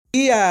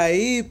E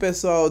aí,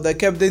 pessoal,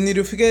 daqui é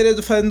Abdenírio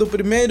Figueiredo fazendo o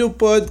primeiro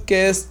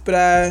podcast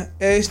para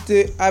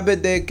este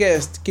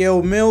ABDcast, que é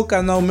o meu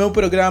canal, o meu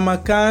programa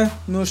cá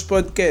nos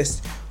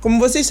podcasts. Como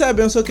vocês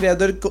sabem, eu sou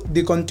criador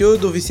de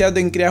conteúdo, viciado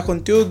em criar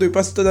conteúdo e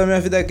passo toda a minha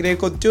vida a criar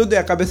conteúdo e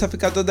a cabeça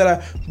fica toda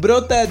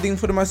brota de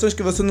informações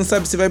que você não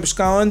sabe se vai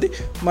buscar onde,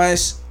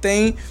 mas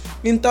tem.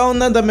 Então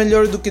nada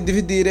melhor do que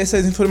dividir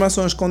essas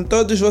informações com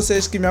todos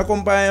vocês que me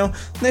acompanham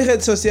nas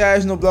redes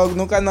sociais, no blog,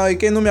 no canal, e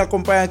quem não me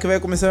acompanha, que vai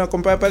começar a me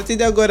acompanhar a partir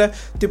de agora,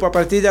 a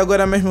partir de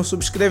agora mesmo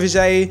subscreve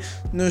já aí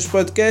nos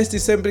podcasts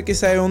e sempre que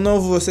sair um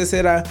novo você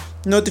será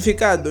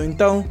notificado.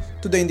 Então,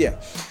 tudo em dia.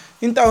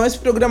 Então, esse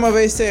programa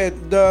vai ser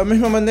da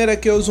mesma maneira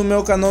que eu uso o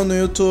meu canal no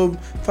YouTube,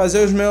 fazer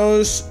os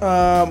meus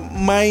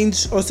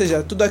minds, ou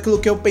seja, tudo aquilo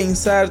que eu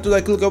pensar, tudo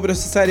aquilo que eu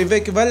processar e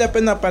ver que vale a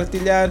pena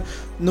partilhar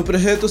no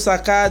projeto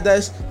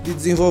Sacadas de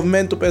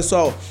Desenvolvimento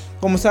Pessoal.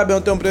 Como sabem,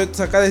 eu tenho um projeto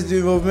Sacadas de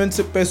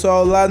Desenvolvimento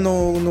Pessoal lá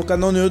no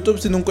canal no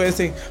YouTube. Se não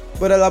conhecem,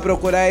 bora lá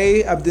procurar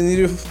aí,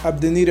 Abdenírio.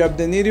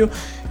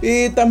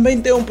 E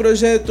também tem um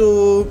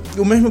projeto,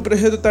 o mesmo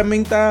projeto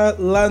também está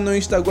lá no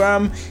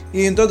Instagram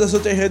e em todas as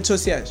outras redes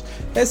sociais.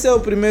 Esse é o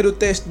primeiro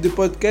teste de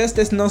podcast.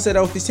 Esse não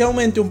será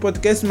oficialmente um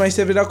podcast, mas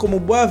servirá como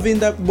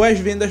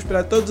boas-vindas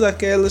para todos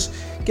aqueles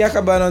que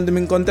acabaram de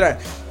me encontrar.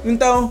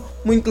 Então,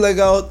 muito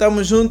legal,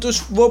 estamos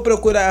juntos. Vou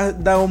procurar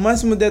dar o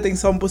máximo de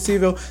atenção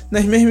possível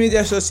nas minhas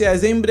mídias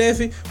sociais em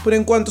breve. Por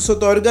enquanto só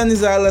estou a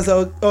organizá-las,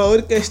 a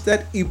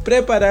orquestrar e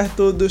preparar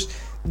todos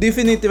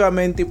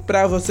definitivamente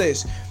para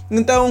vocês.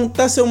 Então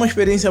está a ser uma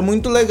experiência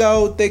muito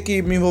legal ter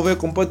que me envolver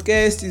com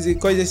podcasts e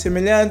coisas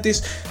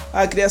semelhantes.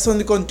 A criação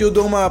de conteúdo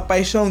é uma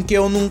paixão que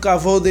eu nunca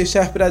vou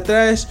deixar para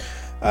trás.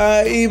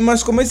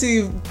 Mas como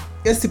esse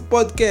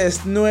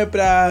podcast não é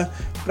para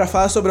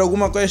falar sobre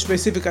alguma coisa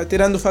específica,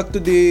 tirando o facto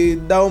de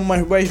dar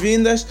umas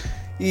boas-vindas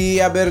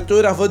e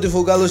abertura, vou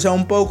divulgá-lo já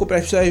um pouco para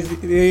as pessoas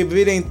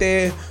virem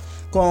ter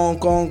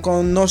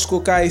conosco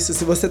cá. Isso,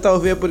 se você está a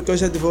ouvir, porque eu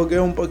já divulguei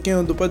um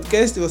pouquinho do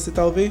podcast, você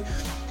está a ouvir.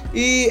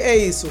 E é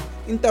isso.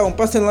 Então,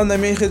 passem lá nas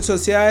minhas redes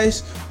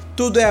sociais.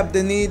 Tudo é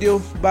Abdenírio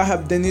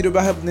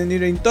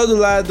em todo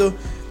lado.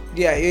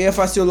 E aí é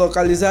fácil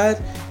localizar.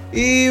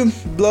 E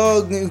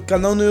blog,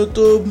 canal no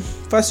YouTube,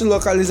 fácil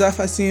localizar,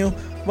 facinho.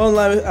 Vão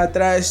lá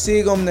atrás,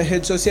 sigam-me nas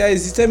redes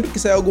sociais. E sempre que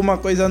sair alguma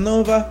coisa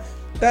nova,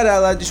 estará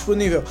lá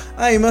disponível.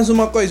 E mais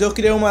uma coisa, eu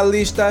criei uma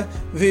lista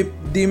VIP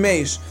de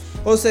e-mails.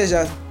 Ou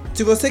seja,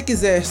 se você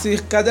quiser se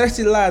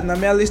cadastre lá na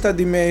minha lista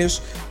de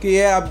e-mails, que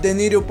é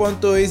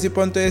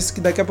abdenirio.easy.es,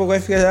 que daqui a pouco vai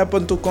ficar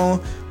 .com,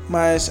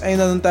 mas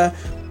ainda não está.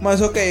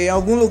 Mas ok, em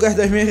algum lugar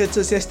das minhas redes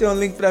sociais tem um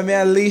link para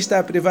minha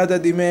lista privada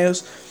de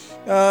e-mails.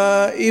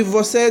 E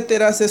você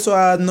terá acesso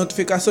a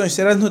notificações,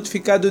 será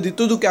notificado de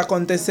tudo que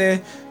acontecer,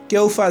 que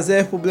eu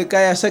fazer,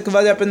 publicar e achar que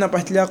vale a pena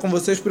partilhar com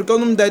vocês, porque eu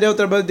não me daria o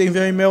trabalho de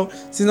enviar um e-mail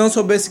se não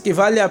soubesse que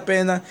vale a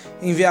pena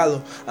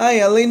enviá-lo.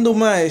 E além do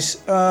mais,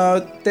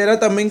 terá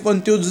também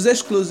conteúdos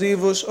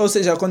exclusivos, ou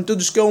seja,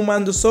 conteúdos que eu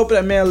mando só para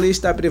a minha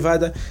lista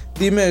privada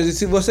de e-mails. E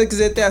se você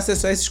quiser ter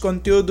acesso a esses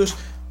conteúdos,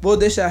 vou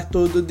deixar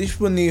tudo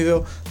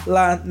disponível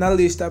lá na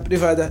lista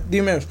privada de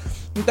e-mails.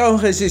 Então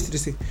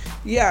registre-se.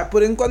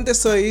 Por enquanto é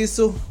só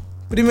isso.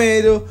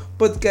 Primeiro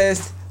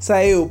podcast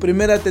saiu,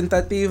 primeira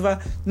tentativa.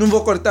 Não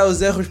vou cortar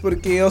os erros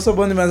porque eu sou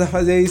bom demais a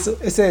fazer isso.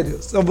 É sério,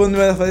 sou bom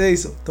demais a fazer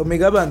isso. Estou me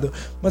gabando.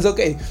 Mas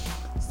ok.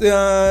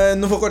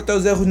 Não vou cortar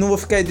os erros, não vou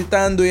ficar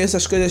editando e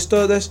essas coisas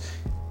todas.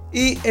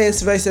 E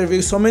esse vai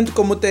servir somente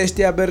como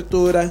teste e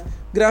abertura,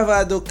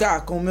 gravado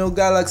cá com o meu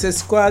Galaxy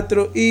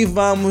S4. E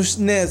vamos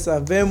nessa.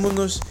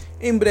 Vemo-nos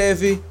em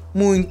breve,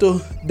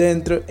 muito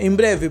dentro em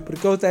breve,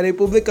 porque eu estarei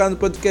publicando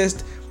podcast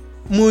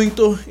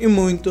muito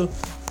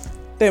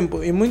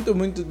tempo. E muito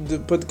de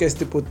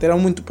podcast, terá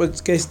muito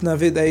podcast na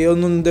vida e eu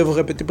não devo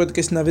repetir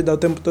podcast na vida o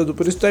tempo todo.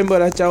 Por isso estou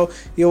embora, tchau.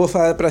 E eu vou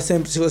falar para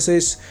sempre se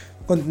vocês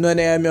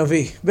continuarem a me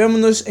ouvir.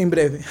 Vemo-nos em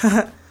breve.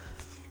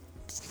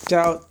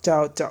 Tchau.